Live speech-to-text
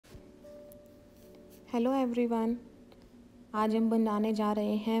Hello everyone, आज हम बनाने जा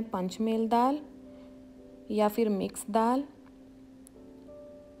रहे हैं पंचमेल दाल या फिर मिक्स दाल।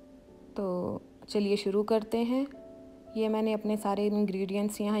 तो चलिए शुरू करते हैं। ये मैंने अपने सारे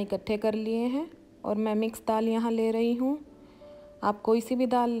इंग्रेडिएंट्स यहाँ इकट्ठे कर लिए हैं और मैं मिक्स दाल यहाँ ले रही हूँ। आप कोई सी भी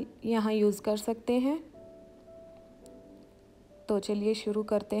दाल यहाँ यूज़ कर सकते हैं। तो चलिए शुरू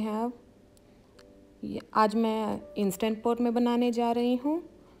करते हैं। अब आज मैं इंस्टेंट पॉट में बनाने जा रही हूँ।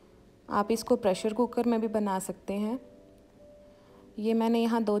 आप इसको प्रेशर कुकर में भी बना सकते हैं। ये मैंने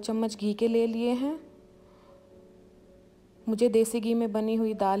यहाँ 2 चम्मच घी के ले लिए हैं। मुझे देसी घी में बनी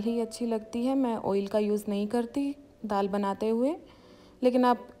हुई दाल ही अच्छी लगती है। मैं ऑयल का यूज़ नहीं करती दाल बनाते हुए, लेकिन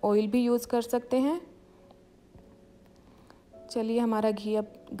आप ऑयल भी यूज़ कर सकते हैं। चलिए, हमारा घी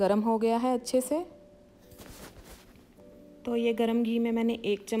अब गरम हो गया है अच्छे से। तो ये गरम घी में मैंने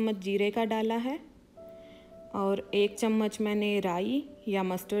 1 चम्मच जीरे का डाला है और 1 चम्मच मैंने राई या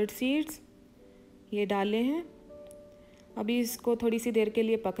मस्टर्ड सीड्स ये डाले हैं। अभी इसको थोड़ी सी देर के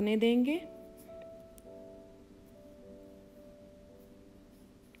लिए पकने देंगे।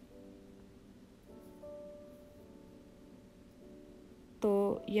 तो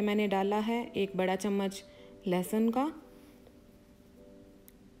ये मैंने डाला है 1 बड़ा चम्मच लहसुन का,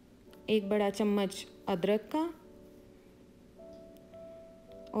 1 बड़ा चम्मच अदरक का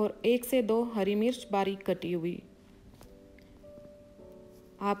और 1 से 2 हरी मिर्च बारीक कटी हुई।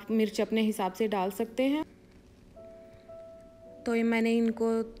 आप मिर्च अपने हिसाब से डाल सकते हैं। तो ये मैंने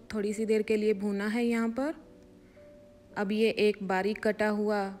इनको थोड़ी सी देर के लिए भूना है यहाँ पर। अब ये 1 बारीक कटा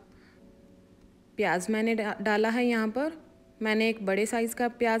हुआ प्याज मैंने डाला है यहाँ पर। मैंने 1 बड़े साइज़ का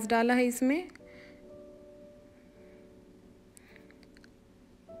प्याज डाला है इसमें।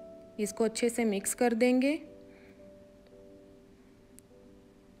 इसको अच्छे से मिक्स कर देंगे।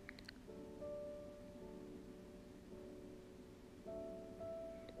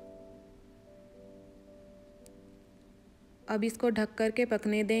 अब इसको ढक कर के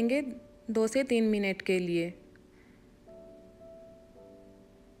पकने देंगे 2 से 3 मिनट के लिए।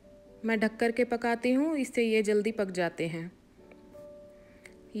 मैं ढक कर के पकाती हूँ, इससे ये जल्दी पक जाते हैं।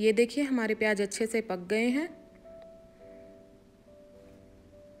 ये देखिए, हमारे प्याज अच्छे से पक गए हैं।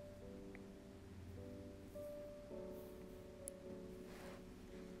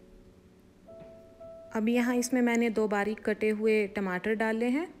 अब यहाँ इसमें मैंने 2 बारीक कटे हुए टमाटर डाले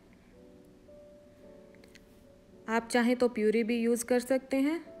हैं। आप चाहें तो प्यूरी भी यूज़ कर सकते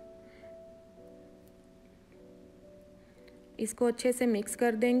हैं। इसको अच्छे से मिक्स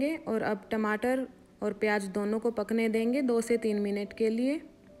कर देंगे और अब टमाटर और प्याज दोनों को पकने देंगे 2 से 3 मिनट के लिए।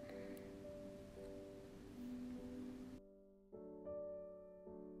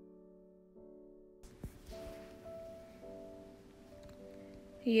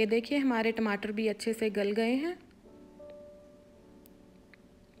 ये देखिए, हमारे टमाटर भी अच्छे से गल गए हैं।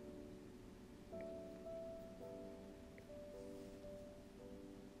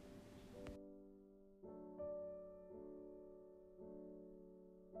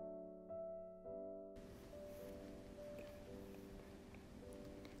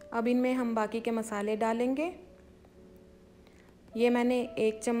 अब इनमें हम बाकी के मसाले डालेंगे। ये मैंने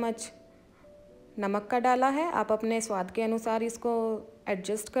 1 चम्मच नमक का डाला है। आप अपने स्वाद के अनुसार इसको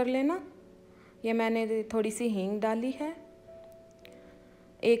एडजस्ट कर लेना। ये मैंने थोड़ी सी हींग डाली है।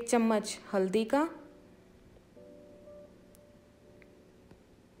 1 चम्मच हल्दी का,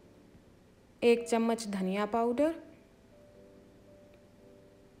 1 चम्मच धनिया पाउडर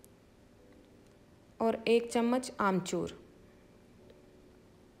और 1 चम्मच आमचूर।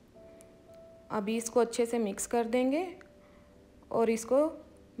 अभी इसको अच्छे से मिक्स कर देंगे और इसको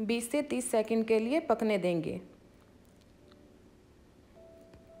 20 से 30 सेकंड के लिए पकने देंगे।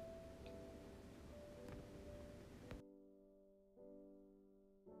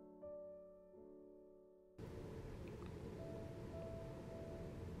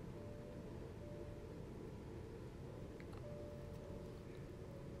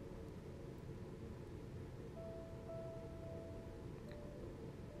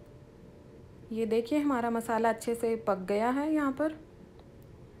 ये देखिए, हमारा मसाला अच्छे से पक गया है। यहाँ पर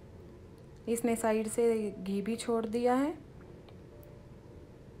इसने साइड से घी भी छोड़ दिया है।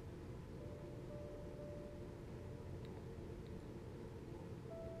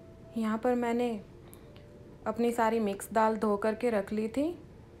 यहाँ पर मैंने अपनी सारी मिक्स दाल धो करके रख ली थी।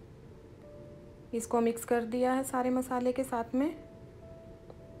 इसको मिक्स कर दिया है सारे मसाले के साथ में।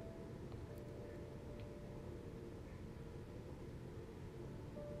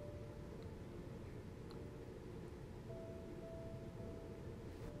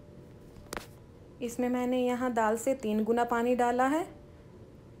 इसमें मैंने यहाँ दाल से 3 गुना पानी डाला है।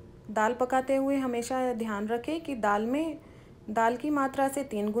 दाल पकाते हुए हमेशा ध्यान रखें कि दाल की मात्रा से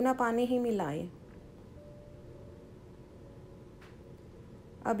 3 गुना पानी ही मिलाएं।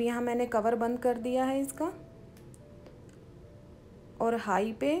 अब यहाँ मैंने कवर बंद कर दिया है इसका, और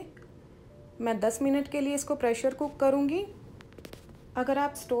हाई पे मैं 10 मिनट के लिए इसको प्रेशर कुक करूँगी। अगर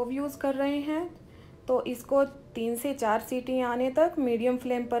आप स्टोव यूज़ कर रहे हैं तो इसको 3 से 4 सीटी आने तक मीडियम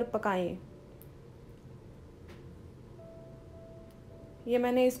फ्लेम पर पकाएं। ये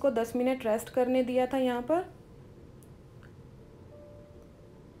मैंने इसको 10 मिनट रेस्ट करने दिया था। यहाँ पर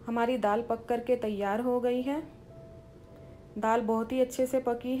हमारी दाल पक कर के तैयार हो गई है। दाल बहुत ही अच्छे से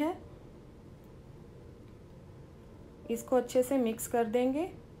पकी है। इसको अच्छे से मिक्स कर देंगे।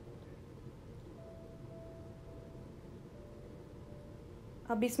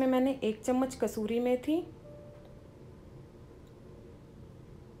 अब इसमें मैंने 1 चम्मच कसूरी मेथी,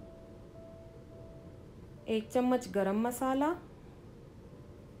 1 चम्मच गरम मसाला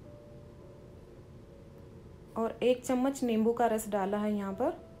और 1 चम्मच नींबू का रस डाला है यहाँ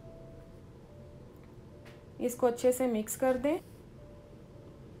पर। इसको अच्छे से मिक्स कर दें।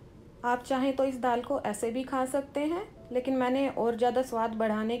 आप चाहें तो इस दाल को ऐसे भी खा सकते हैं, लेकिन मैंने और ज़्यादा स्वाद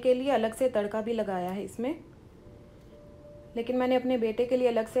बढ़ाने के लिए अलग से तड़का भी लगाया है इसमें। लेकिन मैंने अपने बेटे के लिए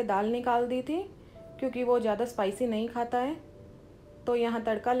अलग से दाल निकाल दी थी, क्योंकि वो ज़्यादा स्पाइसी नहीं खाता है। तो यहाँ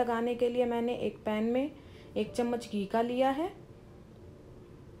तड़का लगाने के लिए मैंने एक पैन में 1 चम्मच घी का लिया है।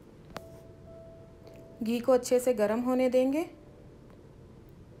 घी को अच्छे से गर्म होने देंगे।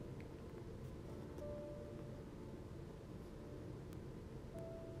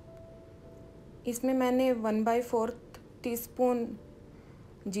 इसमें मैंने 1/4 टीस्पून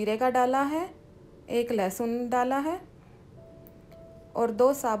जीरे का डाला है, 1 लहसुन डाला है और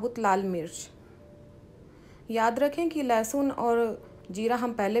 2 साबुत लाल मिर्च। याद रखें कि लहसुन और जीरा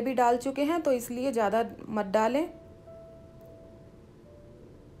हम पहले भी डाल चुके हैं, तो इसलिए ज़्यादा मत डालें।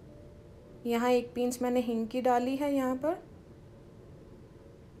 यहाँ 1 पिंच मैंने हींग की डाली है यहाँ पर।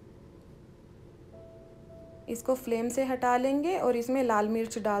 इसको फ्लेम से हटा लेंगे और इसमें लाल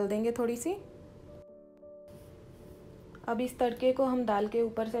मिर्च डाल देंगे थोड़ी सी। अब इस तड़के को हम दाल के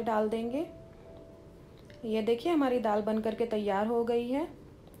ऊपर से डाल देंगे। ये देखिए हमारी दाल बन करके तैयार हो गई है।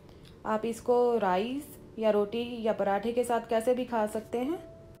 आप इसको राइस या रोटी या पराठे के साथ कैसे भी खा सकते हैं।